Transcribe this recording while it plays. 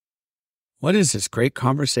What is this great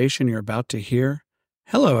conversation you're about to hear?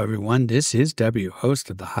 Hello, everyone. This is W, host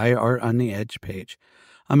of the High Art on the Edge page.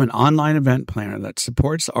 I'm an online event planner that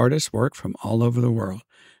supports artists' work from all over the world.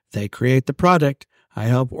 They create the product. I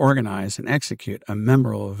help organize and execute a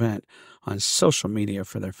memorable event on social media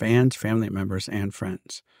for their fans, family members, and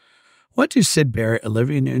friends. What do Syd Barrett,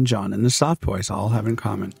 Olivia Newton-John, and the Soft Boys all have in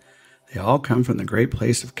common? They all come from the great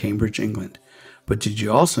place of Cambridge, England. But did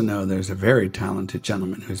you also know there's a very talented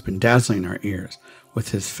gentleman who's been dazzling our ears with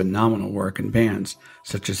his phenomenal work in bands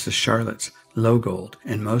such as the Charlottes, Lowgold,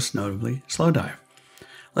 and most notably, Slowdive.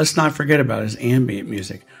 Let's not forget about his ambient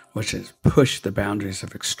music, which has pushed the boundaries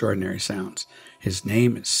of extraordinary sounds. His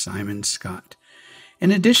name is Simon Scott.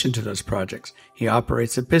 In addition to those projects, he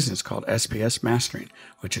operates a business called SPS Mastering,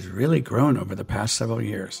 which has really grown over the past several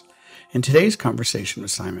years. In today's conversation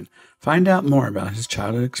with Simon, find out more about his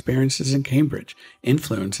childhood experiences in Cambridge,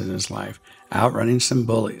 influences in his life, outrunning some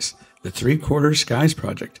bullies, the 3/4 Skies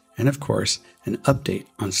project, and of course, an update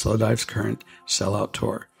on Slowdive's current sellout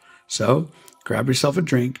tour. So, grab yourself a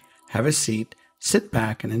drink, have a seat, sit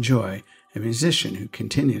back and enjoy a musician who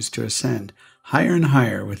continues to ascend higher and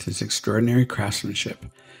higher with his extraordinary craftsmanship.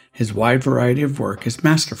 His wide variety of work is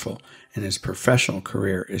masterful, and his professional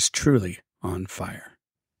career is truly on fire.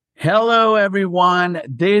 Hello, everyone.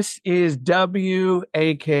 This is W,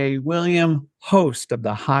 a.k.a. William, host of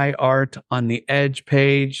the High Art on the Edge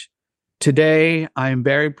page. Today, I am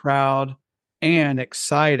very proud and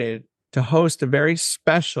excited to host a very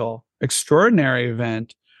special, extraordinary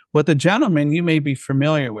event with a gentleman you may be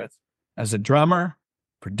familiar with as a drummer,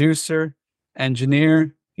 producer,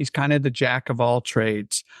 engineer. He's kind of the jack of all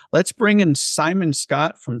trades. Let's bring in Simon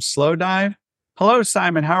Scott from Slowdive. Hello,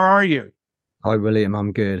 Simon. How are you? Hi, William.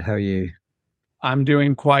 I'm good. How are you? I'm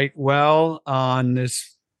doing quite well on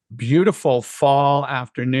this beautiful fall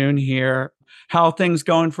afternoon here. How are things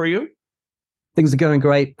going for you? Things are going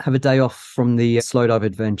great. Have a day off from the Slowdive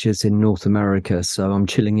adventures in North America. So I'm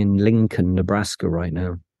chilling in Lincoln, Nebraska right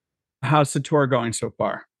now. How's the tour going so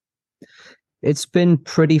far? It's been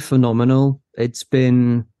pretty phenomenal. It's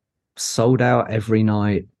been sold out every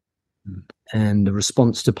night. And the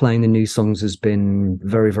response to playing the new songs has been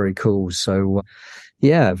very, very cool. So,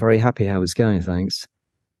 yeah, very happy how it's going. Thanks.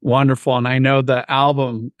 Wonderful. And I know the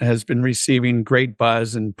album has been receiving great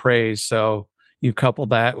buzz and praise. So you couple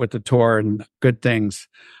that with the tour and good things.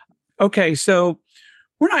 Okay, so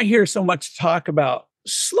we're not here so much to talk about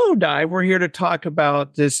Slowdive. We're here to talk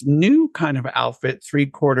about this new kind of outfit,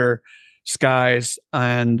 3/4 Skies,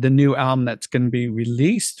 and the new album that's going to be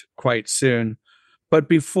released quite soon. But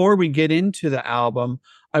before we get into the album,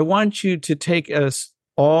 I want you to take us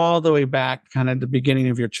all the way back, kind of the beginning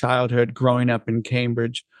of your childhood, growing up in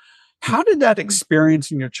Cambridge. How did that experience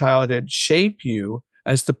in your childhood shape you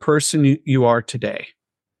as the person you are today?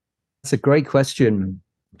 That's a great question.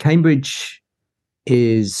 Cambridge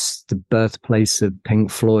is the birthplace of Pink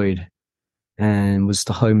Floyd and was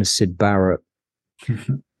the home of Syd Barrett.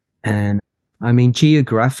 And I mean,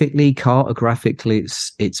 geographically, cartographically,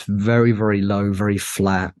 it's very, very low, very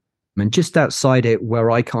flat. And just outside it,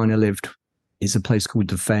 where I kind of lived, is a place called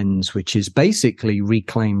the Fens, which is basically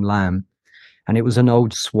reclaimed land. And it was an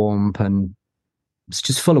old swamp, and it's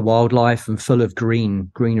just full of wildlife and full of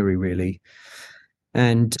greenery, really.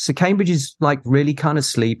 And so Cambridge is like really kind of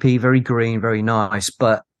sleepy, very green, very nice.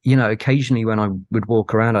 But, you know, occasionally when I would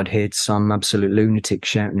walk around, I'd hear some absolute lunatic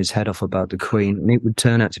shouting his head off about the Queen, and it would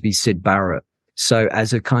turn out to be Syd Barrett. So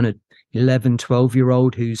as a kind of 11,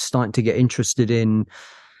 12-year-old who's starting to get interested in,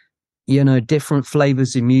 you know, different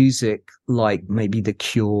flavors of music, like maybe The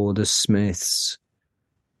Cure, The Smiths,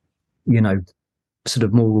 you know, sort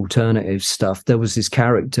of more alternative stuff, there was this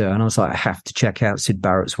character, and I was like, I have to check out Syd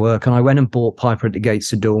Barrett's work. And I went and bought Piper at the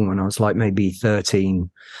Gates of Dawn when I was like maybe 13,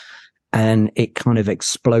 and it kind of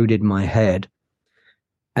exploded my head.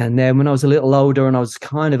 And then when I was a little older and I was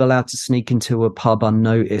kind of allowed to sneak into a pub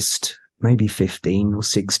unnoticed, maybe 15 or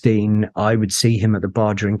 16, I would see him at the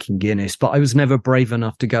bar drinking Guinness. But I was never brave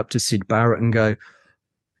enough to go up to Syd Barrett and go,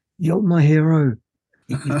 "You're my hero.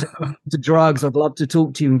 The drugs, I'd love to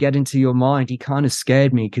talk to you and get into your mind." He kind of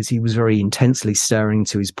scared me because he was very intensely staring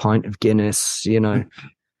to his pint of Guinness, you know.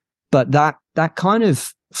 But that kind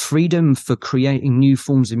of freedom for creating new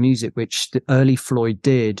forms of music, which the early Floyd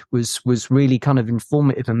did, was really kind of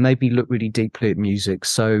informative and made me look really deeply at music.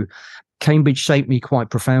 So Cambridge shaped me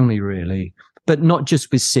quite profoundly, really. But not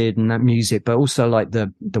just with Syd and that music, but also like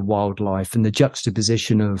the wildlife and the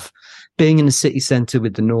juxtaposition of being in the city centre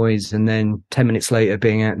with the noise, and then 10 minutes later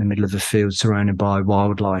being out in the middle of the field surrounded by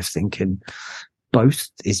wildlife, thinking both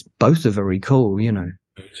are very cool, you know.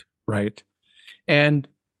 Right. And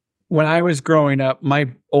When I was growing up, my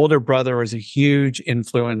older brother was a huge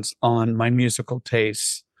influence on my musical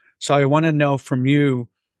tastes. So I want to know from you,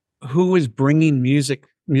 who was bringing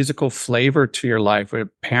musical flavor to your life? Were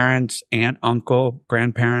it parents, aunt, uncle,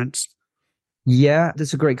 grandparents? Yeah,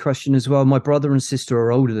 that's a great question as well. My brother and sister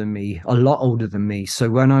are older than me, a lot older than me. So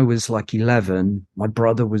when I was like 11, my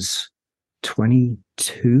brother was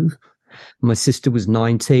 22, my sister was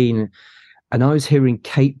 19, and I was hearing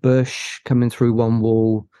Kate Bush coming through one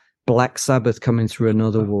wall, Black Sabbath coming through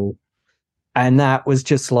another wall. And that was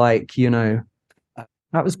just like, that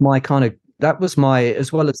was my kind of, that was my,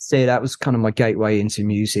 as well as Sid, that was kind of my gateway into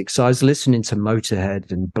music. So I was listening to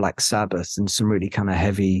Motorhead and Black Sabbath and some really kind of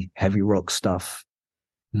heavy rock stuff,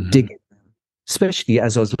 digging, especially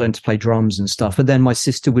as I was learning to play drums and stuff. And then my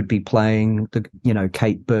sister would be playing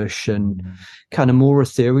Kate Bush and kind of more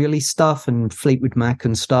ethereally stuff and Fleetwood Mac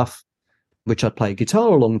and stuff, which I'd play guitar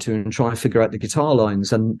along to and try and figure out the guitar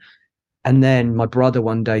lines. And then my brother,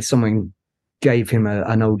 one day, someone gave him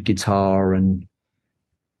an old guitar, and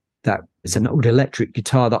that is an old electric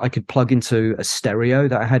guitar that I could plug into a stereo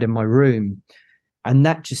that I had in my room. And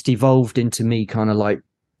that just evolved into me kind of like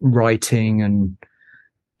writing and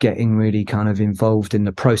getting really kind of involved in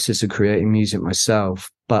the process of creating music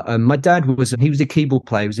myself. But my dad he was a keyboard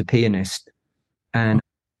player, he was a pianist, and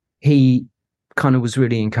he kind of was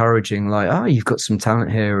really encouraging, like, oh, you've got some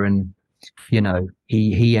talent here. And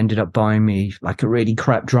he ended up buying me like a really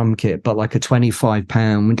crap drum kit, but like a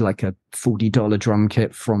 £25 with like a $40 drum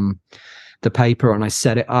kit from the paper. And I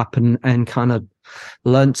set it up and kind of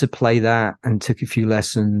learned to play that and took a few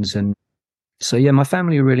lessons. And so, yeah, my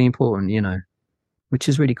family are really important, which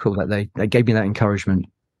is really cool that they gave me that encouragement.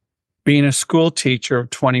 Being a school teacher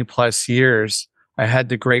of 20 plus years, I had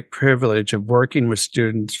the great privilege of working with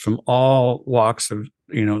students from all walks of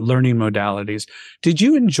learning modalities. Did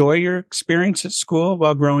you enjoy your experience at school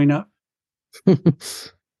while growing up?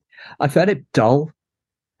 I found it dull.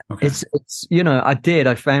 Okay. It's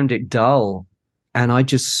I found it dull, and I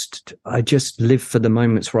just lived for the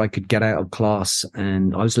moments where I could get out of class.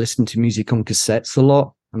 And I was listening to music on cassettes a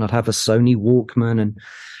lot, and I'd have a Sony Walkman, and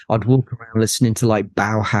I'd walk around listening to like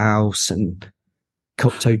Bauhaus and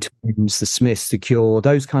Cocteau Twins, The Smiths, The Cure,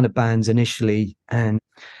 those kind of bands initially. And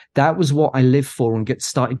that was what I lived for, and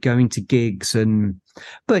started going to gigs.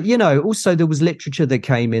 But also there was literature that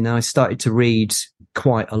came in, and I started to read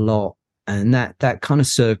quite a lot, and that kind of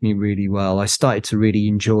served me really well. I started to really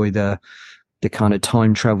enjoy the kind of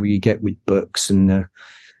time travel you get with books and the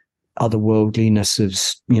otherworldliness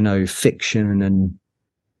of fiction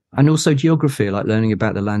and also geography, like learning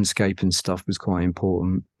about the landscape and stuff was quite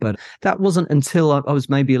important. But that wasn't until I was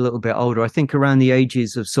maybe a little bit older. I think around the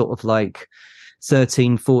ages of sort of like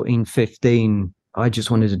 13, 14, 15, I just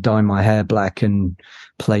wanted to dye my hair black and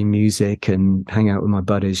play music and hang out with my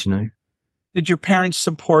buddies, Did your parents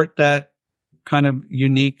support that kind of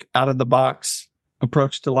unique, out of the box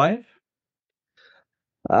approach to life?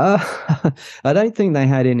 I don't think they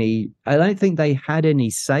had any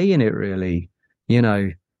say in it, really.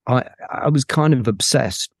 I was kind of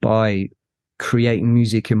obsessed by creating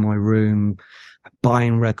music in my room,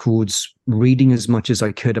 buying records, reading as much as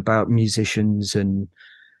I could about musicians. And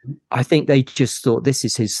I think they just thought this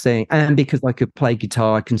is his thing. And because I could play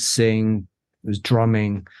guitar, I can sing, it was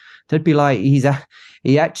drumming. They'd be like,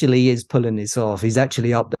 he actually is pulling this off. He's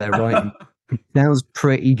actually up there writing. It sounds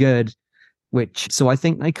pretty good. So I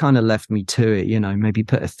think they kind of left me to it, maybe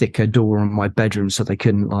put a thicker door on my bedroom so they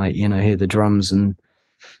couldn't hear the drums and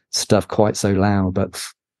stuff quite so loud. But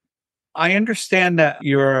I understand that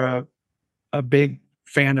you're a big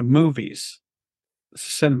fan of movies,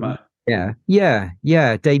 cinema. Yeah.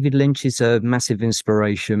 David Lynch is a massive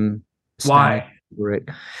inspiration. Why?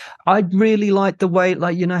 I really like the way,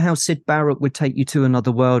 how Syd Barrett would take you to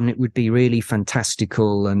another world, and it would be really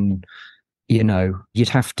fantastical, and you'd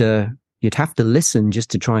have to listen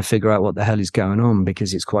just to try and figure out what the hell is going on,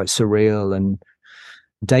 because it's quite surreal. And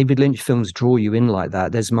David Lynch films draw you in like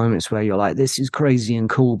that. There's moments where you're like, this is crazy and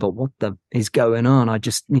cool, but what the is going on? I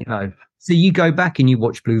just, so you go back and you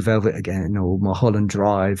watch Blue Velvet again, or Mulholland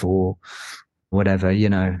Drive, or whatever,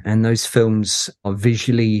 and those films are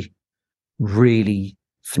visually really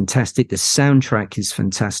fantastic. The soundtrack is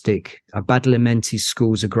fantastic. Badalamenti's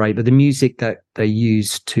scores are great, but the music that they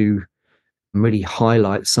use to really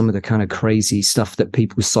highlight some of the kind of crazy stuff that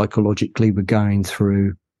people psychologically were going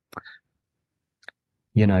through.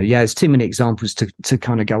 There's too many examples to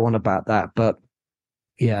kind of go on about that, but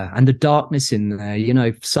yeah, and the darkness in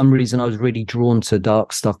there, for some reason I was really drawn to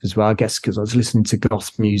dark stuff as well, I guess because I was listening to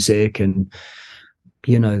goth music and,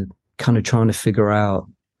 kind of trying to figure out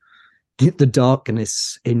the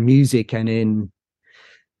darkness in music and in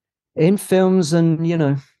in films, and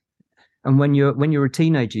and when you're a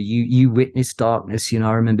teenager, you witness darkness.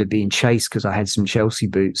 I remember being chased because I had some Chelsea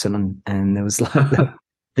boots, and there was like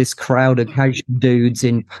this crowd of Haitian dudes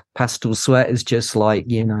in pastel sweaters, just like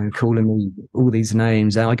calling me all these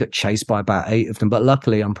names, and I got chased by about 8 of them. But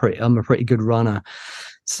luckily, I'm a pretty good runner,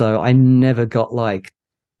 so I never got like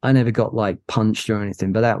punched or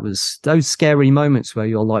anything. But that was those scary moments where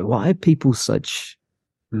you're like, why are people such?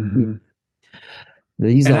 Mm-hmm.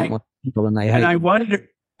 These And aren't I my people, and they and hate I me. wonder,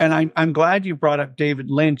 and I'm glad you brought up David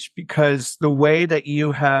Lynch, because the way that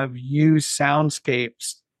you have used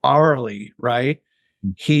soundscapes orally, right?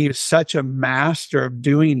 He's such a master of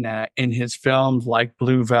doing that in his films like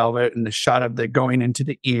Blue Velvet, and the shot of the going into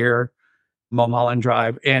the ear, Mulholland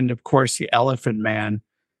Drive, and of course the Elephant Man.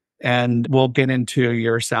 And we'll get into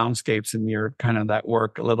your soundscapes and your kind of that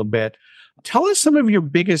work a little bit. Tell us some of your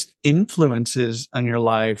biggest influences on your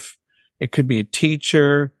life. It could be a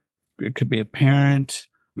teacher, it could be a parent.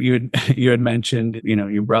 You had mentioned,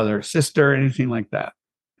 your brother or sister, anything like that.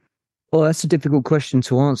 Well, that's a difficult question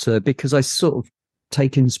to answer because I sort of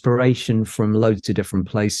take inspiration from loads of different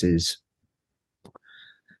places.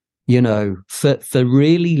 For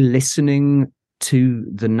really listening to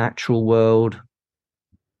the natural world,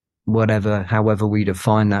 however we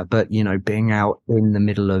define that, but being out in the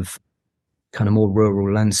middle of kind of more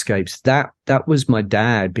rural landscapes, that was my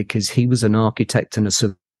dad, because he was an architect and a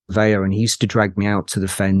surveyor, and he used to drag me out to the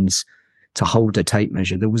fens to hold a tape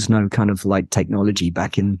measure. There was no kind of like technology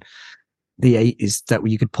back in the 80s that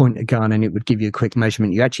you could point a gun and it would give you a quick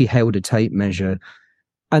measurement. You actually held a tape measure,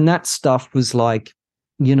 and that stuff was like,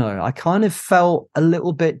 I kind of felt a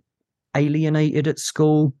little bit alienated at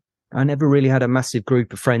school. I never really had a massive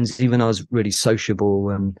group of friends, even though I was really sociable,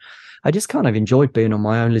 and I just kind of enjoyed being on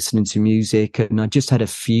my own, listening to music. And I just had a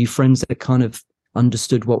few friends that kind of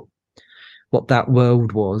understood what that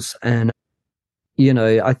world was. And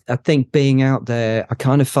I think being out there, I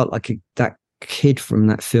kind of felt like that kid from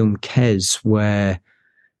that film Kes, where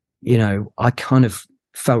I kind of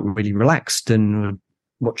felt really relaxed and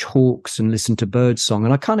watch hawks and listen to birdsong,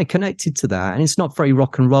 and I kind of connected to that. And it's not very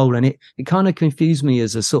rock and roll, and it kind of confused me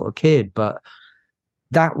as a sort of kid, but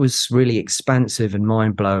that was really expansive and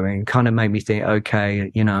mind-blowing. Kind of made me think,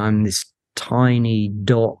 okay, I'm this tiny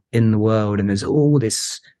dot in the world, and there's all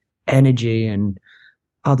this energy and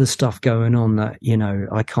other stuff going on that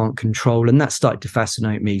I can't control, and that started to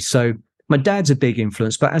fascinate me. So my dad's a big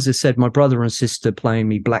influence, but as I said, my brother and sister playing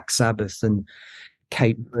me Black Sabbath and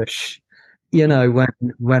Kate Bush,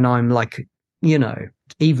 when I'm like,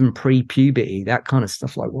 even pre-puberty, that kind of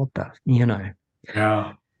stuff, like what the,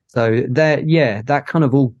 Yeah. so that kind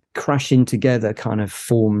of all crashing together kind of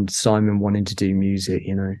formed Simon wanting to do music.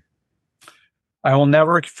 I will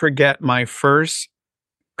never forget my first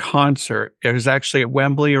concert. It was actually at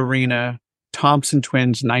Wembley Arena, Thompson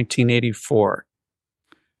Twins, 1984.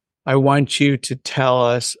 I want you to tell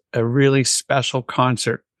us a really special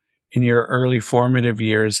concert in your early formative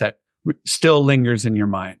years that still lingers in your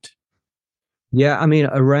mind. Yeah, I mean,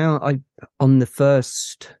 the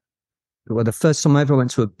first time I ever went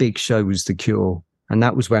to a big show was The Cure, and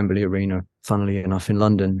that was Wembley Arena, funnily enough, in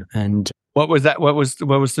London. And what was that? What was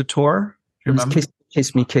the tour? It was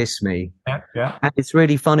Kiss Me, Kiss Me. Yeah. And it's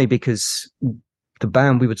really funny because the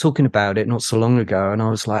band, we were talking about it not so long ago, and I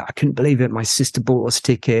was like, I couldn't believe it. My sister bought us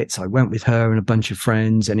tickets. I went with her and a bunch of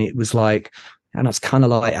friends, and it was like, and I was kind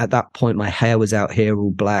of like, at that point, my hair was out here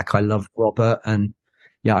all black. I loved Robert, and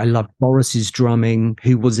yeah, I loved Boris's drumming,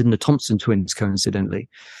 who was in the Thompson Twins, coincidentally.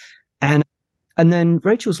 And then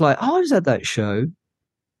Rachel's like, oh, I was at that show.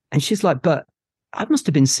 And she's like, but I must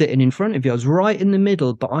have been sitting in front of you. I was right in the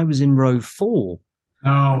middle, but I was in row 4.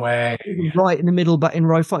 No way. Right in the middle, but in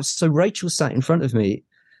row 5. So Rachel sat in front of me.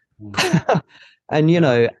 And,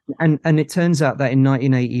 and it turns out that in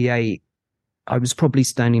 1988, I was probably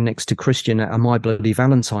standing next to Christian at a My Bloody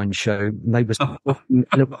Valentine show. They were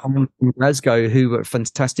in Glasgow, who were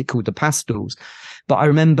fantastic, called the Pastels. But I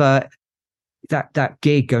remember that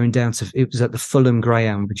gig going down to, it was at the Fulham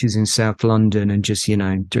Greyhound, which is in South London, and just,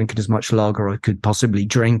 drinking as much lager I could possibly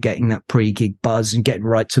drink, getting that pre-gig buzz and getting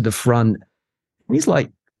right to the front. And he's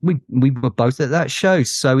like, we were both at that show.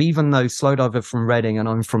 So even though Slowdive are from Reading and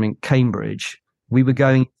I'm from Cambridge, we were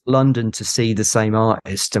going to London to see the same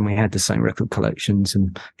artist, and we had the same record collections.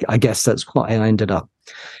 And I guess that's why I ended up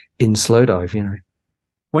in Slowdive,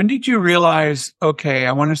 When did you realize, okay,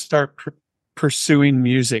 I want to start pursuing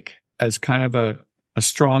music as kind of a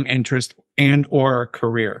strong interest and or a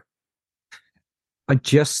career? I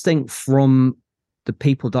just think from the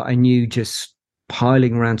people that I knew just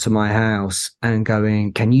piling around to my house and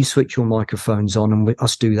going, can you switch your microphones on and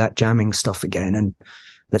us do that jamming stuff again? And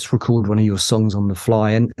let's record one of your songs on the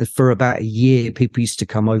fly. And for about a year, people used to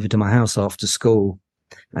come over to my house after school.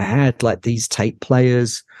 I had like these tape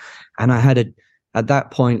players, and I had at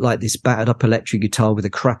that point, like this battered up electric guitar with a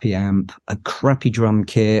crappy amp, a crappy drum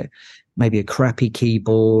kit, maybe a crappy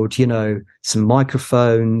keyboard, some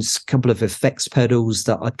microphones, a couple of effects pedals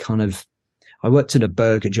that I worked at a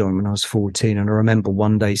burger joint when I was 14. And I remember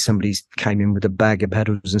one day somebody came in with a bag of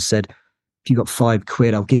pedals and said, if you got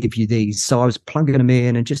 £5, I'll give you these. So I was plugging them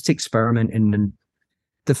in and just experimenting. And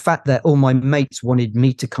the fact that all my mates wanted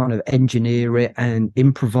me to kind of engineer it and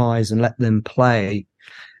improvise and let them play.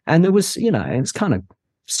 And there was, it's kind of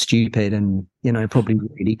stupid and, probably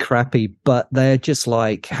really crappy, but they're just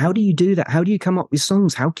like, how do you do that? How do you come up with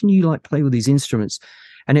songs? How can you like play with these instruments?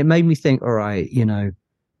 And it made me think, all right,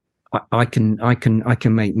 I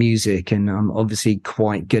can make music, and I'm obviously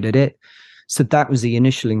quite good at it. So that was the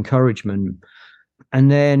initial encouragement.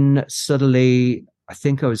 And then suddenly, I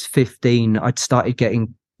think I was 15, I'd started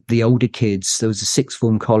getting the older kids. There was a sixth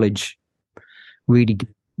form college, really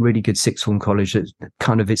good sixth form college. That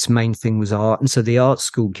kind of its main thing was art. And so the art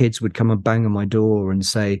school kids would come and bang on my door and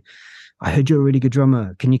say, I heard you're a really good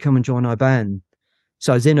drummer. Can you come and join our band?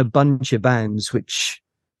 So I was in a bunch of bands, which,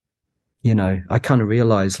 I kind of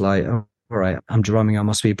realized like, oh, all right, I'm drumming. I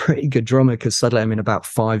must be a pretty good drummer, because suddenly I'm in about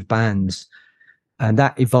 5 bands. And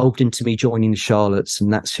that evolved into me joining the Charlottes,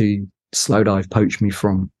 and that's who Slowdive poached me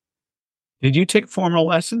from. Did you take formal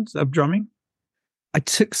lessons of drumming? I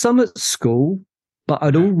took some at school, but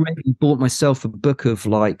I'd already bought myself a book of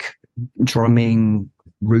like drumming,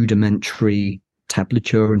 rudimentary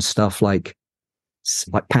tablature and stuff, like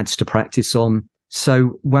pads to practice on.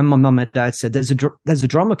 So when my mum and dad said, there's a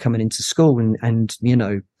drummer coming into school and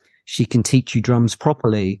she can teach you drums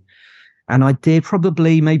properly. And I did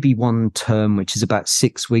probably maybe one term, which is about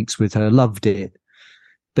 6 weeks with her, loved it.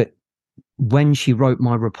 But when she wrote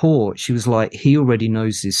my report, she was like, he already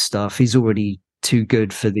knows this stuff. He's already too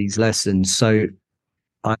good for these lessons. So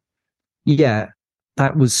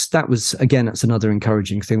that was again, that's another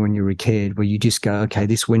encouraging thing when you're a kid, where you just go, okay,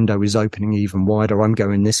 this window is opening even wider. I'm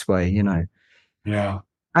going this way, Yeah.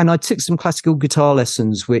 And I took some classical guitar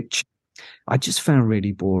lessons, which I just found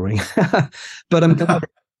really boring. But I'm glad,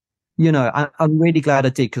 I'm really glad I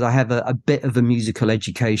did, because I have a bit of a musical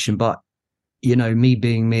education. But me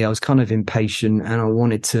being me, I was kind of impatient, and I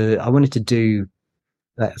wanted to do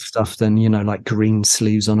that stuff than like green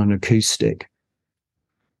sleeves on an acoustic.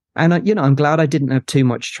 And I'm glad I didn't have too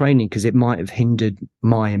much training, because it might have hindered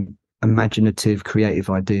my imaginative, creative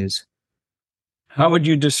ideas. How would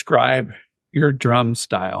you describe your drum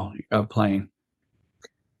style of playing?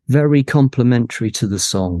 Very complementary to the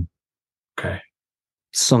song. Okay.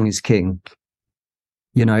 Song is king.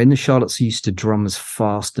 In the Charlottes, I used to drum as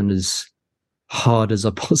fast and as hard as I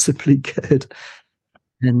possibly could,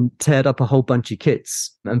 and teared up a whole bunch of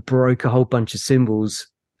kits and broke a whole bunch of cymbals.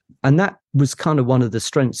 And that was kind of one of the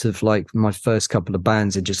strengths of like my first couple of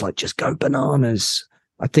bands, and just go bananas.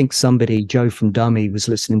 I think Joe from Dummy, was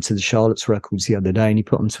listening to the Charlottes records the other day, and he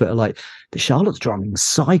put on Twitter like, the Charlottes drumming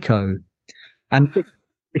psycho. And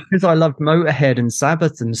because I loved Motorhead and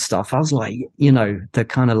Sabbath and stuff, I was like, the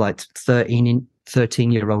kind of like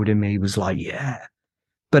 13-year-old in me was like, yeah.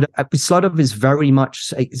 But Slowdive is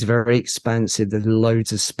it's very expansive. There's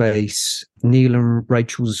loads of space. Neil and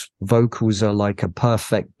Rachel's vocals are like a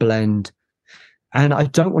perfect blend. And I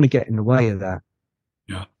don't want to get in the way of that.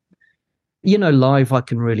 Yeah. Live, I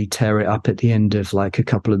can really tear it up at the end of like a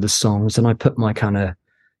couple of the songs, and I put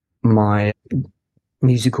my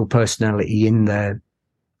musical personality in there.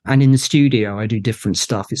 And in the studio, I do different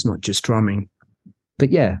stuff. It's not just drumming. But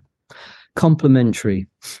yeah, complementary.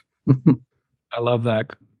 I love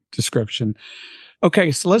that description.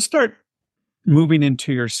 Okay, so let's start moving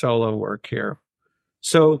into your solo work here.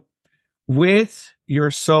 So with your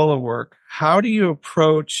solo work, how do you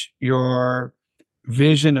approach your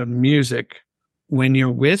vision of music when you're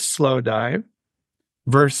with Slowdive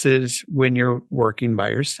versus when you're working by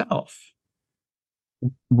yourself?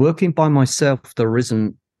 Working by myself, there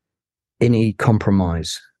isn't any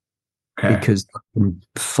compromise. Okay. Because I can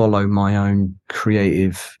follow my own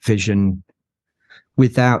creative vision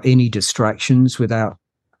without any distractions, without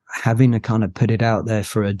having to kind of put it out there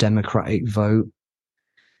for a democratic vote.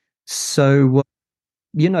 So,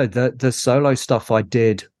 the solo stuff I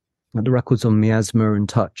did, the records on Miasma and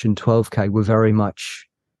Touch and 12K were very much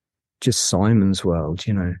just Simon's world,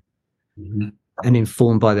 mm-hmm. And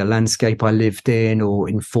informed by the landscape I lived in, or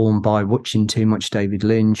informed by watching too much David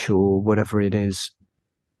Lynch or whatever it is.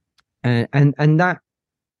 And that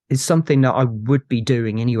it's something that I would be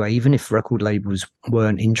doing anyway. Even if record labels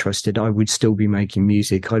weren't interested, I would still be making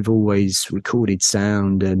music. I've always recorded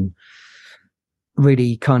sound and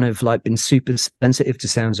really kind of like been super sensitive to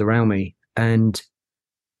sounds around me. But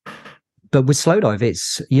with Slowdive,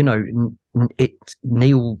 it's, you know, it's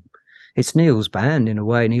Neil's band in a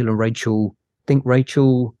way. Neil and Rachel, I think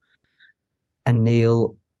Rachel and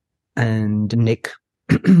Neil and Nick,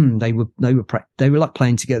 they were like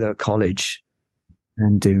playing together at college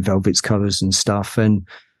and doing Velvet's covers and stuff. And,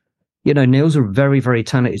 you know, Neil's a very, very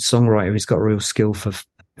talented songwriter. He's got a real skill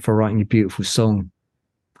for writing a beautiful song.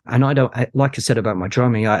 And like I said about my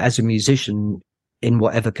drumming, as a musician, in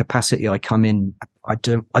whatever capacity I come in, I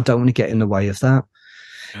don't want to get in the way of that.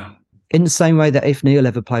 Yeah. In the same way that if Neil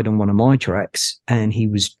ever played on one of my tracks and he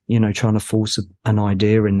was, you know, trying to force an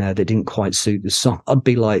idea in there that didn't quite suit the song, I'd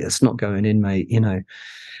be like, it's not going in, mate, you know.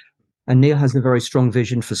 And Neil has a very strong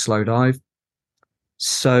vision for Slowdive.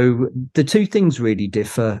 So the two things really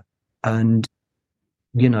differ. And,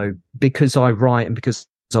 you know, because I write and because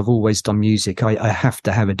I've always done music, I have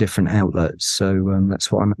to have a different outlet. So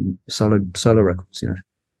that's why I'm in solo records, you know.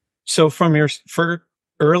 So from your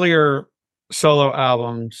earlier solo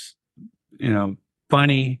albums, you know,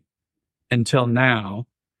 Funny until now,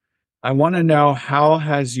 I want to know how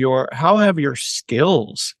have your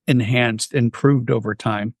skills improved over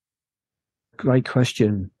time? Great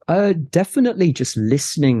question. Definitely just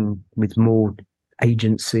listening with more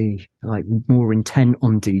agency, like more intent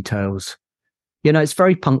on details. You know, it's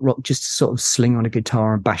very punk rock just to sort of sling on a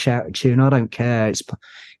guitar and bash out a tune. I don't care. It's,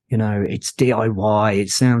 you know, it's DIY. It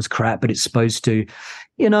sounds crap, but it's supposed to,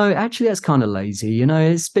 you know, actually that's kind of lazy. You know,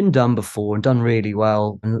 it's been done before and done really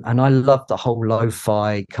well. And I love the whole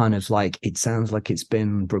lo-fi kind of like, it sounds like it's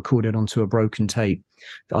been recorded onto a broken tape.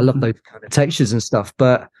 I love those kind of textures and stuff.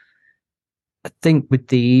 But I think with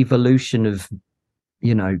the evolution of,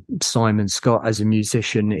 you know, Simon Scott as a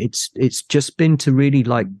musician, it's just been to really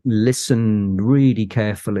like listen really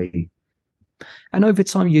carefully. And over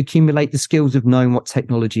time you accumulate the skills of knowing what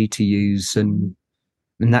technology to use. And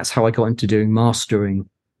that's how I got into doing mastering,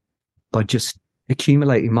 by just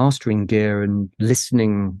accumulating mastering gear and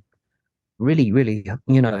listening really, really,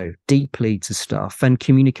 you know, deeply to stuff and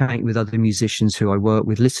communicating with other musicians who I work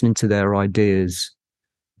with, listening to their ideas,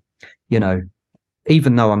 you know.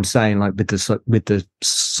 Even though I'm saying like with the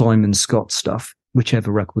Simon Scott stuff,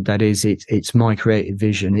 whichever record that is, it's my creative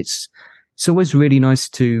vision. It's always really nice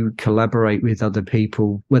to collaborate with other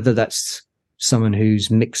people, whether that's someone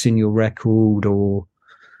who's mixing your record or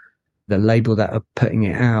the label that are putting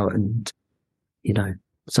it out. And, you know,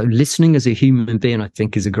 so listening as a human being, I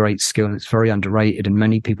think, is a great skill, and it's very underrated, and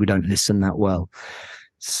many people don't listen that well.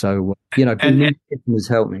 So, you know, being has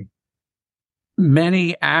helped me.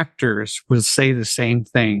 Many actors will say the same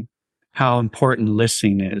thing, how important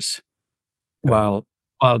listening is while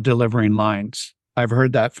delivering lines. I've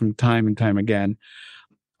heard that from time and time again.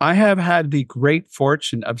 I have had the great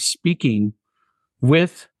fortune of speaking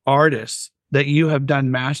with artists that you have done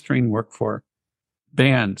mastering work for,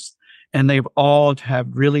 bands, and they've all have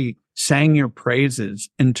really sang your praises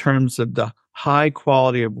in terms of the high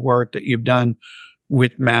quality of work that you've done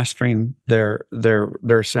with mastering their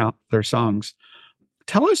songs.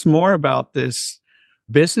 Tell us more about this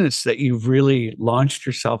business that you've really launched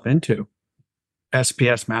yourself into,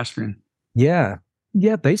 SPS Mastering. Yeah.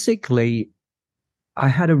 Basically, I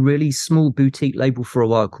had a really small boutique label for a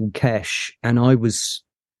while called Kesh, and I was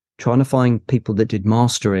trying to find people that did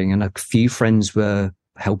mastering, and a few friends were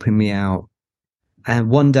helping me out. And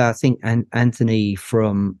one day, I think Anthony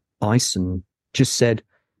from Bison just said,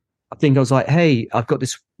 I think I was like, hey, I've got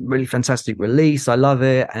this really fantastic release. I love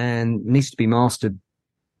it and it needs to be mastered.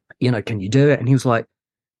 You know, can you do it? And he was like,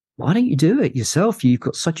 why don't you do it yourself? You've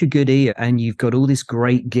got such a good ear and you've got all this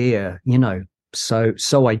great gear, you know. So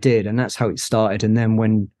I did, and that's how it started. And then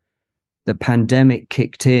when the pandemic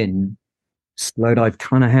kicked in, Slowdive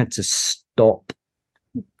kind of had to stop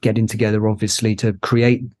getting together, obviously, to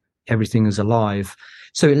create everything as alive.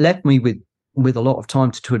 So it left me with a lot of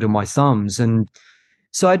time to twiddle my thumbs. And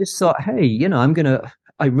so I just thought, hey, you know,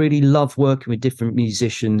 I really love working with different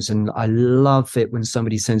musicians, and I love it when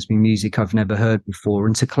somebody sends me music I've never heard before.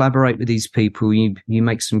 And to collaborate with these people, you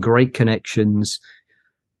make some great connections.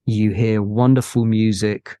 You hear wonderful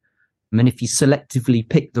music. I mean, if you selectively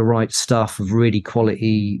pick the right stuff of really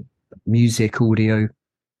quality music, audio,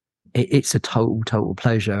 it's a total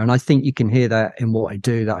pleasure. And I think you can hear that in what I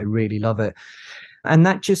do, that I really love it. And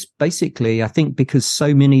that just basically, I think because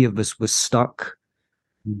so many of us were stuck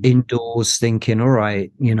indoors thinking, all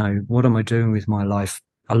right, you know, what am I doing with my life?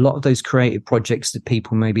 A lot of those creative projects that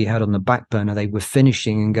people maybe had on the back burner, they were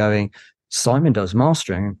finishing and going, Simon does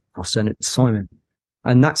mastering. I'll send it to Simon.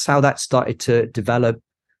 And that's how that started to develop.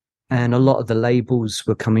 And a lot of the labels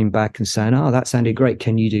were coming back and saying, oh, that sounded great.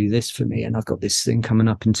 Can you do this for me? And I've got this thing coming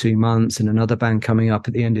up in 2 months and another band coming up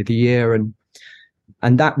at the end of the year. And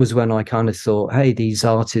that was when I kind of thought, hey, these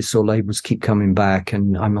artists or labels keep coming back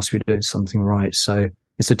and I must be doing something right. So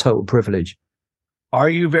it's a total privilege. Are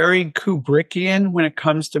you very Kubrickian when it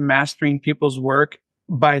comes to mastering people's work?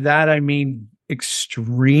 By that, I mean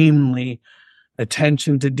extremely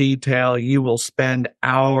attention to detail. You will spend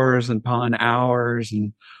hours upon hours.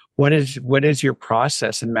 And what is your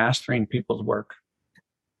process in mastering people's work?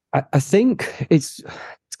 I think it's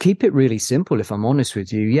to keep it really simple, if I'm honest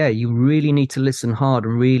with you. Yeah, you really need to listen hard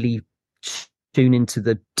and really tune into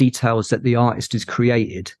the details that the artist has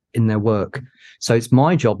created in their work. So it's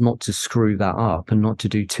my job not to screw that up and not to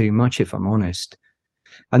do too much, if I'm honest.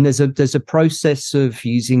 And there's a process of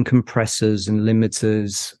using compressors and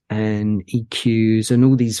limiters and EQs and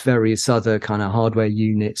all these various other kind of hardware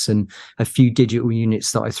units and a few digital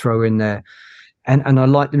units that I throw in there. And I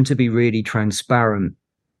like them to be really transparent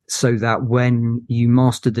so that when you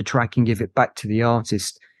master the track and give it back to the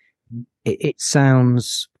artist, it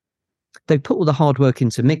sounds... They put all the hard work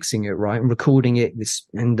into mixing it, right, and recording it,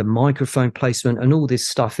 and the microphone placement and all this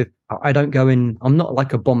stuff. If I don't go in, I'm not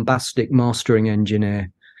like a bombastic mastering engineer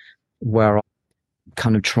where I'm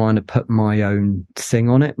kind of trying to put my own thing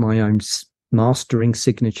on it, my own mastering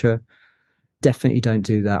signature. Definitely don't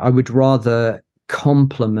do that. I would rather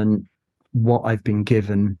complement what I've been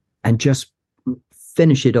given and just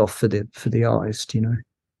finish it off for the artist, you know.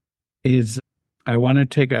 I want to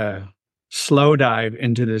take a slow dive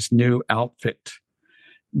into this new outfit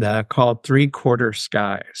called 3/4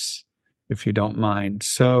 Skies, if you don't mind.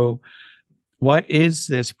 So what is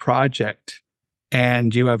this project?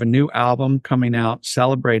 And you have a new album coming out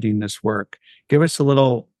celebrating this work. Give us a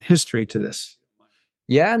little history to this.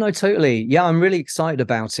 Yeah, no, totally. Yeah, I'm really excited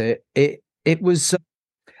about it. It was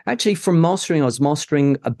actually from mastering. I was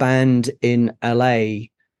mastering a band in LA,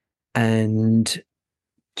 and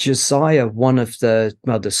Josiah, one of the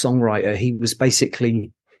songwriter, he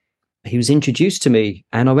was introduced to me,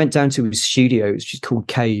 and I went down to his studio, which is called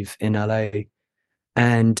Cave in LA,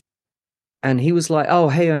 and he was like, oh,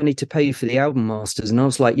 hey, I need to pay you for the album masters. And I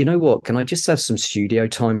was like, you know what, can I just have some studio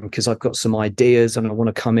time because I've got some ideas and I want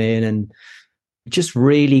to come in and just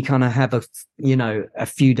really kind of have a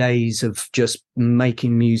few days of just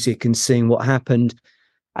making music and seeing what happened.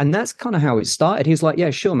 And that's kind of how it started. He was like, yeah,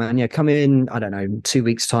 sure, man. Yeah, come in, I don't know, 2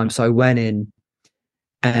 weeks time. So I went in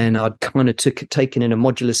and I'd kind of taken in a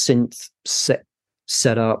modular synth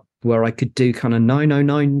set up where I could do kind of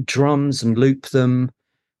 909 drums and loop them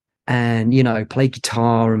and, you know, play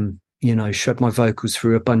guitar and, you know, shred my vocals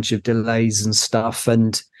through a bunch of delays and stuff.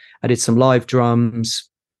 And I did some live drums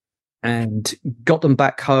and got them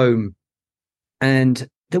back home. And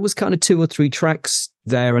there was kind of 2 or 3 tracks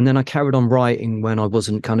there. And then I carried on writing when I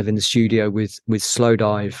wasn't kind of in the studio with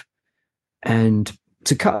Slowdive. And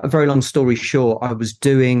to cut a very long story short, I was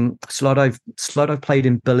doing Slowdive played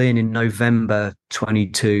in Berlin in November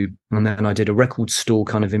 22. And then I did a record store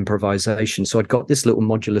kind of improvisation. So I'd got this little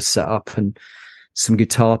modular set up and some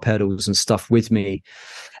guitar pedals and stuff with me.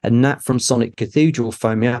 And Nat from Sonic Cathedral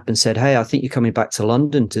phoned me up and said, hey, I think you're coming back to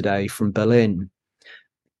London today from Berlin.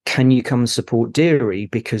 Can you come and support Deary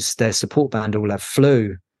because their support band all have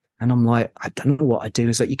flu? And I'm like, I don't know what I do.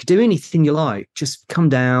 It's like, you could do anything you like, just come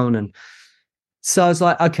down. And so I was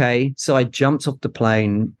like, okay. So I jumped off the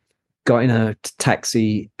plane, got in a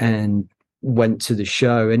taxi and went to the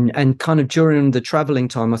show. And kind of during the traveling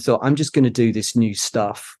time, I thought, I'm just going to do this new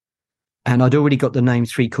stuff. And I'd already got the name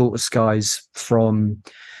 3/4 Skies from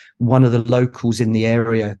one of the locals in the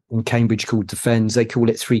area in Cambridge called The Fens. They call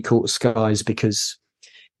it 3/4 Skies because,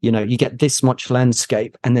 you know, you get this much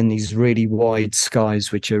landscape and then these really wide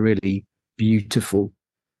skies, which are really beautiful.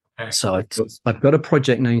 So I've got a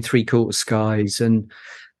project named 3/4 Skies and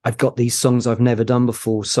I've got these songs I've never done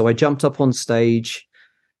before. So I jumped up on stage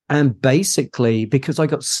and basically, because I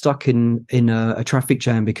got stuck in a traffic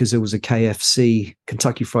jam because there was a KFC,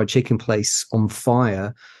 Kentucky Fried Chicken place on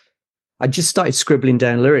fire, I just started scribbling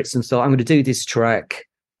down lyrics and thought, I'm going to do this track.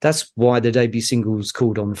 That's why the debut single was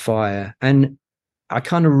called On Fire. And I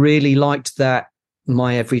kind of really liked that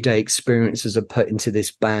my everyday experiences are put into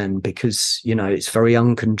this band because, you know, it's very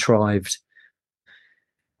uncontrived.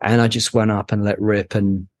 And I just went up and let rip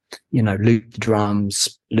and, you know, looped the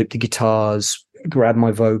drums, looped the guitars, grabbed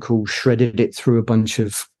my vocal, shredded it through a bunch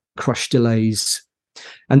of crushed delays.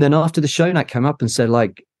 And then after the show, Nat came up and said,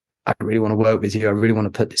 like, I really want to work with you. I really want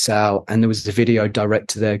to put this out. And there was the video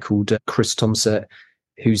director there called Chris Tomset,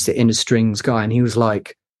 who's the Inner Strings guy. And he was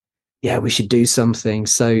like, yeah, we should do something.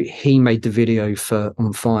 So he made the video for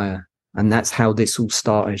On Fire, and that's how this all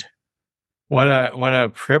started. What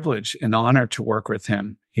a privilege and honor to work with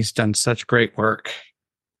him. He's done such great work.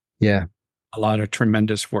 Yeah. A lot of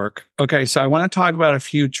tremendous work. Okay, so I want to talk about a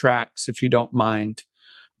few tracks, if you don't mind.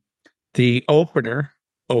 The opener,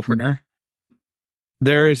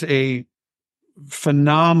 there is a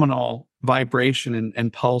phenomenal vibration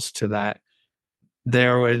and pulse to that.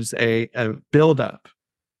 There was a buildup,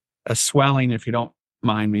 a swelling, if you don't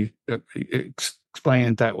mind me explaining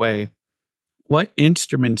it that way. What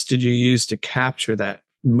instruments did you use to capture that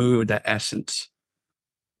mood, that essence?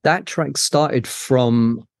 That track started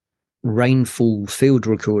from rainfall field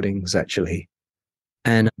recordings, actually.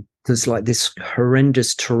 And there's like this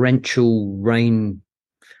horrendous torrential rain,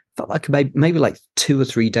 felt like maybe like 2 or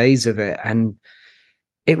 3 days of it. And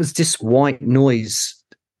it was this white noise,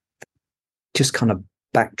 just kind of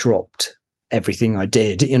backdropped everything I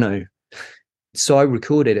did, So I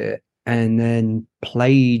recorded it and then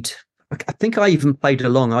played. I think I even played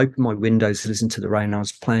along. I opened my windows to listen to the rain. I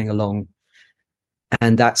was playing along.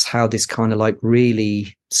 And that's how this kind of like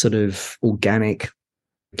really sort of organic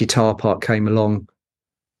guitar part came along.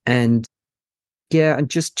 And yeah, and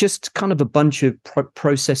just kind of a bunch of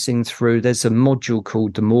processing through. There's a module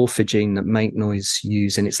called the Morphogene that Make Noise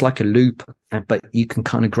use, and it's like a loop, but you can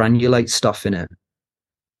kind of granulate stuff in it.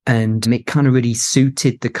 And it kind of really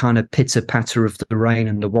suited the kind of pitter patter of the rain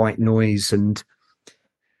and the white noise. And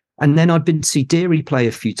then I'd been to see Deary play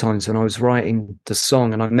a few times when I was writing the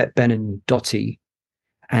song, and I met Ben and Dottie,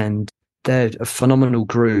 and they're a phenomenal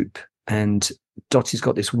group. And Dottie's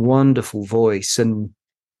got this wonderful voice, and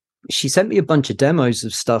she sent me a bunch of demos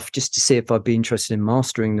of stuff just to see if I'd be interested in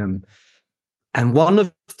mastering them. And one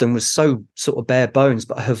of them was so sort of bare bones,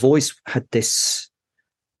 but her voice had this,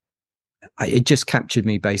 it just captured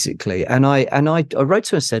me basically. And I wrote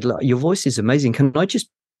to her and said, look, your voice is amazing. Can I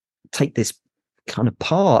just take this kind of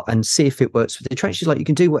part and see if it works with the track? She's like, you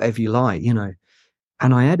can do whatever you like,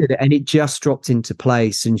 And I added it and it just dropped into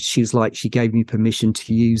place. And she's like, she gave me permission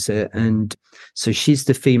to use it. And so she's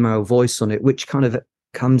the female voice on it, which kind of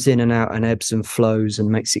comes in and out and ebbs and flows and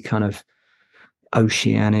makes it kind of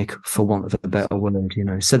oceanic, for want of a better word,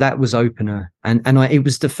 So that was opener. And it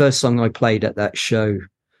was the first song I played at that show.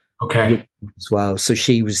 Okay. As well. So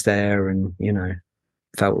she was there and,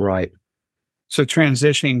 felt right. So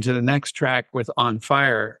transitioning to the next track with On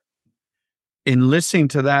Fire, in listening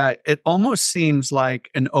to that, it almost seems like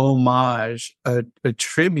an homage, a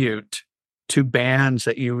tribute to bands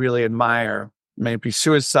that you really admire. Maybe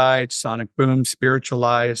Suicide, Sonic Boom,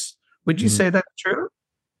 Spiritualize. Would you say that's true?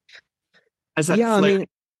 Yeah, I mean,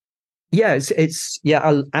 yeah, it's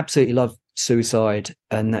I absolutely love Suicide,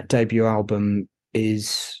 and that debut album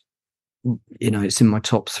is, it's in my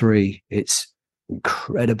top 3. It's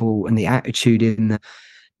incredible, and the attitude in the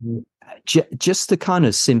just the kind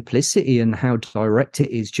of simplicity and how direct it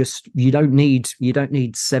is. Just you don't need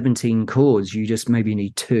 17 chords, you just maybe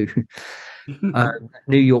need 2.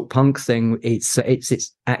 New York punk thing, it's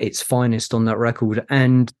at its finest on that record.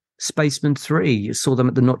 And Spaceman 3, you saw them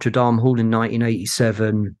at the Notre Dame Hall in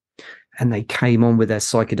 1987, and they came on with their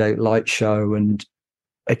Psychedelic Light show. And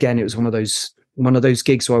again, it was one of those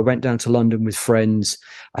gigs where I went down to London with friends.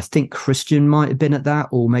 I think Christian might have been at that,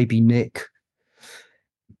 or maybe Nick.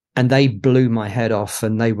 And they blew my head off.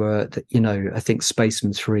 And they were, I think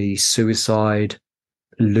Spaceman 3, Suicide,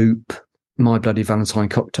 Loop, My Bloody Valentine,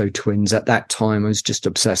 Cocteau Twins. At that time, I was just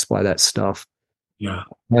obsessed by that stuff. Yeah.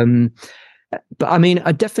 But I mean,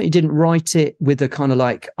 I definitely didn't write it with a kind of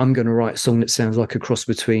like, I'm going to write a song that sounds like a cross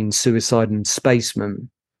between Suicide and Spaceman.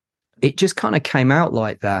 It just kind of came out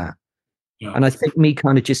like that. Yeah. And I think me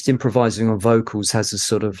kind of just improvising on vocals has a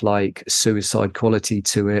sort of like Suicide quality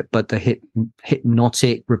to it, but the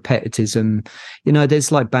hypnotic repetitism,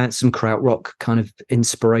 there's like some krautrock kind of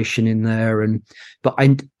inspiration in there. But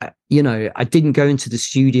I didn't go into the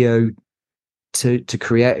studio to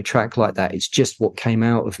create a track like that. It's just what came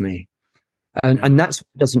out of me. And that's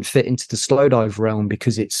what doesn't fit into the Slowdive realm,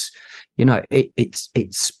 because it's,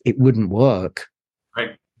 it wouldn't work.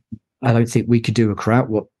 Right. I don't think we could do a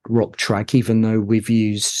krautrock track, even though we've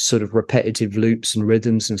used sort of repetitive loops and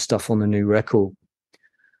rhythms and stuff on the new record.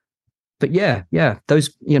 But yeah, those,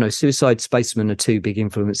 Suicide, Spaceman are 2 big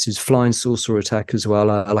influences. Flying Saucer Attack as well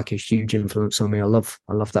are like a huge influence on me. I love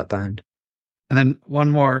that band. And then one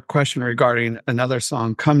more question regarding another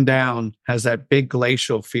song, Come Down, has that big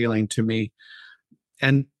glacial feeling to me.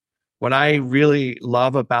 And what I really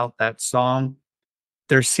love about that song,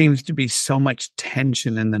 there seems to be so much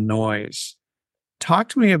tension in the noise. Talk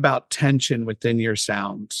to me about tension within your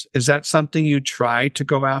sounds. Is that something you try to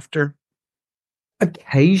go after?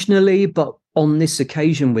 Occasionally, but on this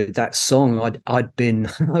occasion with that song, I'd been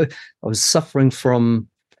I was suffering from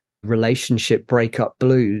relationship breakup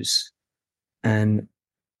blues, and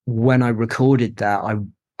when I recorded that,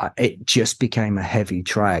 it just became a heavy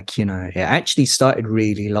track. You know, it actually started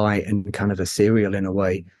really light and kind of ethereal in a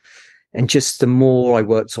way, and just the more I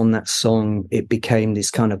worked on that song, it became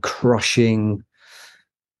this kind of crushing.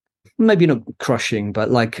 Maybe not crushing,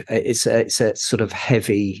 but like it's a sort of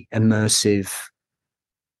heavy, immersive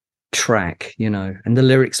track, you know, and the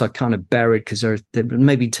lyrics I kind of buried because they're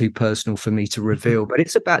maybe too personal for me to reveal, but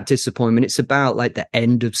it's about disappointment. It's about like the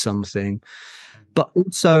end of something, but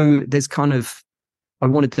also there's kind of, I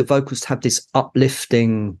wanted the vocals to have this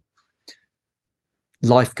uplifting,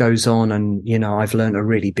 life goes on, and you know, I've learned a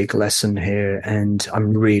really big lesson here and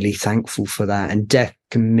I'm really thankful for that. And death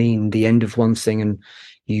can mean the end of one thing and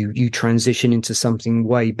you transition into something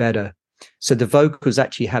way better. So the vocals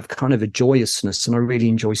actually have kind of a joyousness, and I really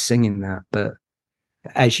enjoy singing that. But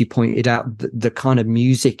as you pointed out, the kind of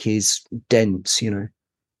music is dense, you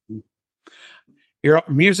know. Your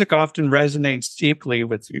music often resonates deeply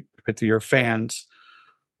with your fans.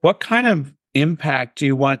 What kind of impact do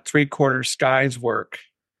you want Three Quarter Sky's work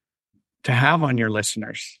to have on your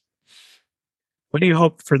listeners? What do you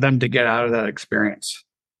hope for them to get out of that experience?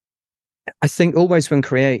 I think always when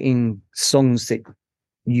creating songs that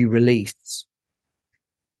you release,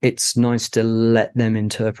 it's nice to let them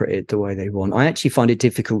interpret it the way they want. I actually find it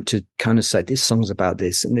difficult to kind of say this song's about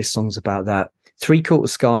this and this song's about that. Three Quarter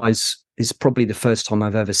Skies is probably the first time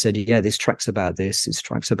I've ever said, yeah, this track's about this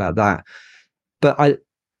track's about that. But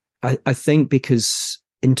I think because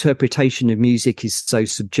interpretation of music is so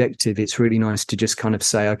subjective, it's really nice to just kind of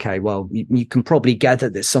say, okay, well, you can probably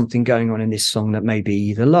gather there's something going on in this song that may be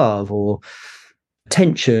either love or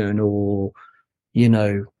tension or, you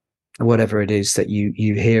know, whatever it is that you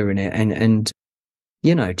hear in it. And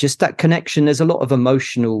you know, just that connection. There's a lot of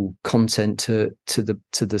emotional content to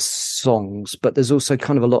the songs, but there's also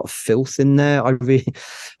kind of a lot of filth in there. I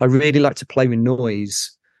really like to play with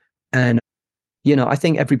noise, and you know, I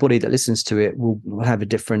think everybody that listens to it will have a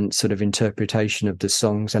different sort of interpretation of the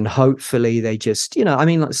songs, and hopefully they just, you know, I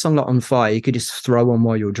mean, like a song like On Fire, you could just throw on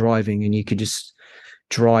while you're driving and you could just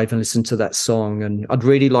drive and listen to that song. And I'd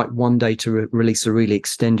really like one day to release a really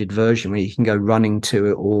extended version where you can go running to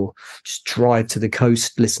it or just drive to the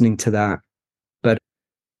coast listening to that. But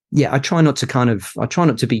yeah, I try not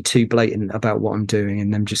to be too blatant about what I'm doing,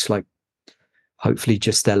 and then just like, hopefully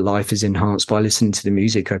just their life is enhanced by listening to the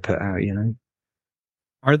music I put out, you know.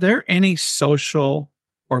 Are there any social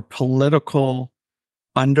or political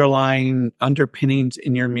underpinnings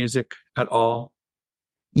in your music at all?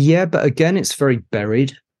 Yeah, but again, it's very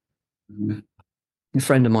buried. Mm-hmm. A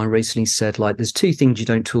friend of mine recently said, like, there's two things you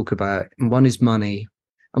don't talk about, and one is money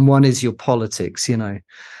and one is your politics, you know.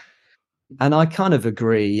 And I kind of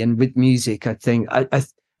agree. And with music, I think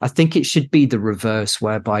I think it should be the reverse,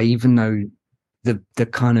 whereby even though the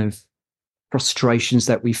kind of frustrations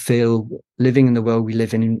that we feel living in the world we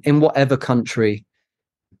live in whatever country,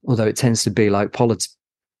 although it tends to be like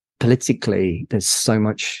politically, there's so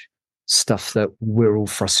much stuff that we're all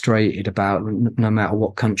frustrated about no matter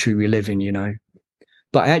what country we live in, you know.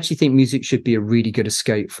 But I actually think music should be a really good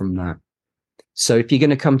escape from that. So if you're going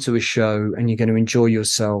to come to a show and you're going to enjoy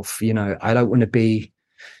yourself, you know, I don't want to be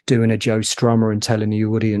doing a Joe Strummer and telling the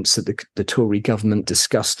audience that the Tory government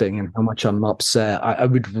disgusting and how much I'm upset. I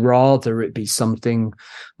would rather it be something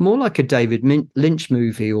more like a David Lynch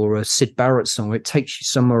movie or a Syd Barrett song. It takes you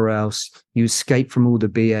somewhere else. You escape from all the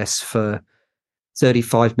BS for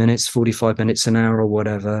 35 minutes, 45 minutes, an hour or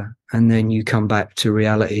whatever. And then you come back to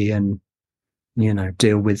reality and, you know,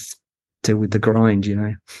 deal with the grind, you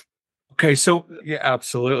know. Okay. So yeah,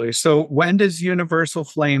 absolutely. So when does Universal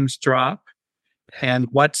Flames drop? And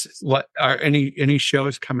what are any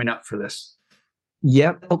shows coming up for this?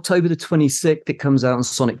 Yeah, October the 26th, it comes out on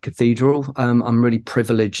Sonic Cathedral. I'm really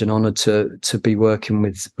privileged and honored to be working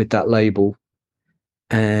with that label.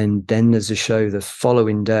 And then there's a show the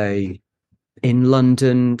following day in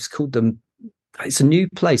London. It's a new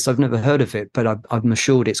place. I've never heard of it, but I'm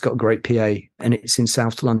assured it's got a great PA, and it's in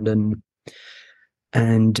South London.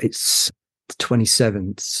 And it's the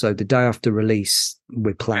 27th. So the day after release,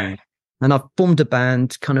 we're playing. And I've formed a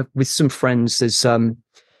band kind of with some friends. There's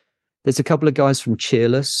a couple of guys from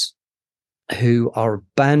Cheerless who are a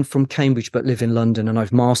band from Cambridge but live in London, and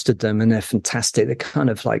I've mastered them and they're fantastic. They're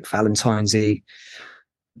kind of like Valentine's-y.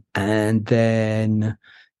 And then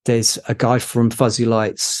there's a guy from Fuzzy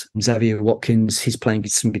Lights, Xavier Watkins. He's playing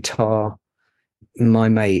some guitar. my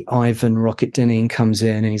mate Ivan Rocket Dinning comes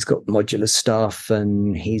in and he's got modular stuff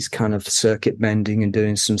and he's kind of circuit bending and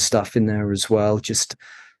doing some stuff in there as well. Just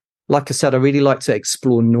like I said, I really like to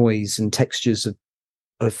explore noise and textures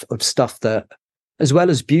of stuff that, as well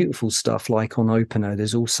as beautiful stuff like on Opener,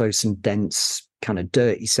 there's also some dense, kind of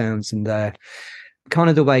dirty sounds in there. Kind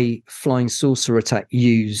of the way Flying Saucer Attack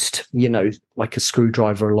used, like a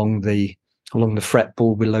screwdriver along the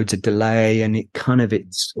fretboard with loads of delay, and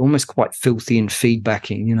it's almost quite filthy and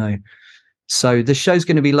feedbacking, So the show's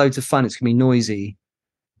going to be loads of fun. It's going to be noisy.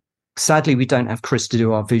 Sadly, we don't have Chris to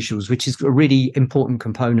do our visuals, which is a really important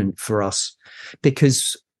component for us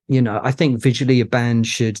because, I think visually a band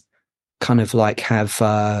should kind of like have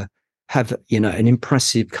an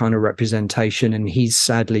impressive kind of representation, and he's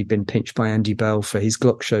sadly been pinched by Andy Bell for his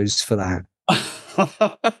Glock shows for that.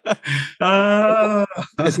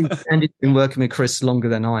 Andy's been working with Chris longer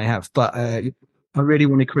than I have, but I really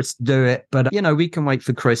wanted Chris to do it. But we can wait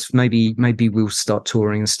for Chris. Maybe we'll start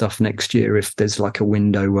touring and stuff next year if there's like a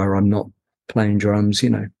window where I'm not playing drums,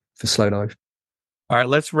 for Slowdive. All right,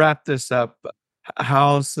 let's wrap this up.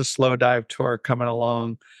 How's the Slowdive tour coming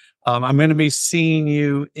along? I'm going to be seeing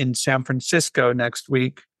you in San Francisco next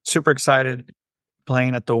week. Super excited,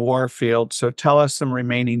 playing at the Warfield. So tell us some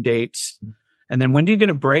remaining dates. And then when do you get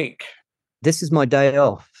a break? This is my day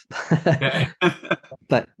off. Okay.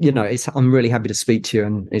 But, I'm really happy to speak to you,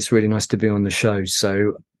 and it's really nice to be on the show.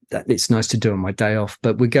 So it's nice to do on my day off.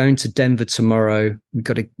 But we're going to Denver tomorrow. We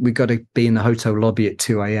got to be in the hotel lobby at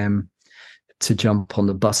 2 a.m. to jump on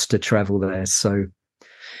the bus to travel there. So,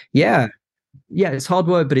 yeah, it's hard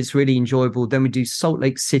work, but it's really enjoyable. Then we do Salt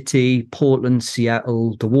Lake City, Portland,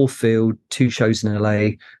 Seattle, the Warfield, 2 shows in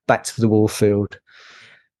LA, back to the Warfield,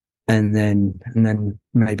 and then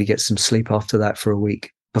maybe get some sleep after that for a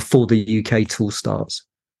week before the UK tour starts.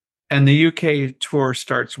 And the UK tour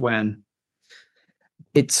starts when?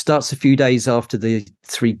 It starts a few days after the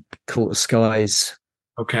 3 Quarter Skies.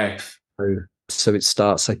 Okay. So it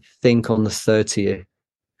starts, I think, on the 30th,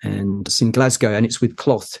 and it's in Glasgow, and it's with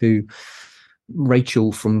Cloth, who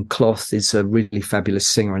Rachel from Cloth is a really fabulous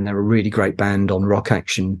singer, and they're a really great band on Rock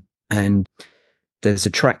Action. And there's a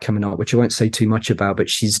track coming up, which I won't say too much about, but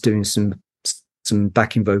she's doing some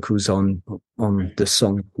backing vocals on the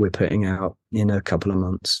song we're putting out in a couple of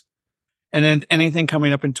months. And then anything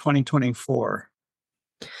coming up in 2024?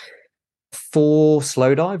 For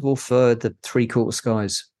Slowdive or for the 3 Quarter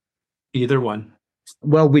Skies? Either one.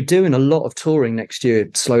 Well, we're doing a lot of touring next year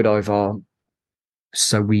at Slowdive are.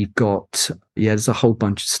 So we've got, there's a whole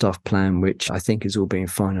bunch of stuff planned, which I think is all being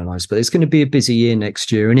finalized. But it's going to be a busy year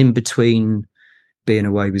next year. And in between being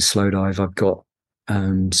away with Slowdive, I've got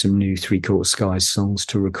some new 3 Quarter Skies songs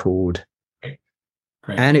to record.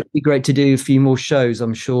 Great. And it'd be great to do a few more shows,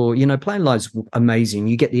 I'm sure. Playing live's amazing.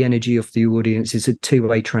 You get the energy of the audience. It's a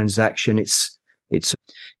 2-way transaction. It's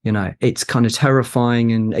kind of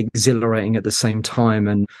terrifying and exhilarating at the same time.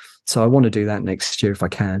 And so I want to do that next year if I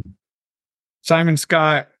can. Simon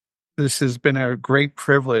Scott, this has been a great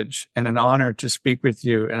privilege and an honor to speak with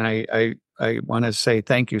you. And I want to say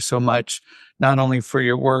thank you so much, not only for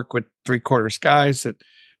your work with 3 Quarter Skies that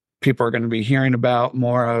people are going to be hearing about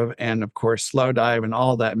more of, and of course, Slowdive and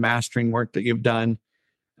all that mastering work that you've done.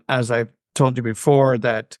 As I've told you before,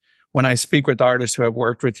 that when I speak with artists who have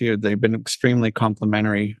worked with you, they've been extremely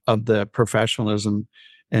complimentary of the professionalism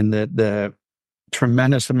and the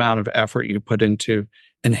tremendous amount of effort you put into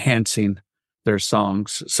enhancing their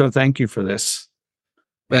songs. So thank you for this.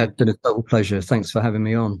 Yeah, it's been a total pleasure. Thanks for having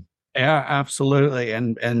me on. Yeah, absolutely.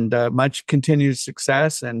 And much continued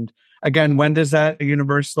success. And again, when does that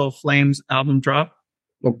Universal Flames album drop?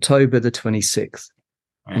 October the 26th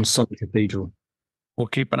on Sonic Cathedral. We'll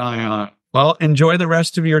keep an eye on it. Well, enjoy the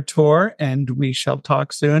rest of your tour, and we shall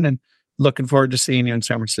talk soon. And looking forward to seeing you in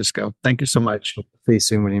San Francisco. Thank you so much. See you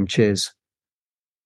soon, William. Cheers.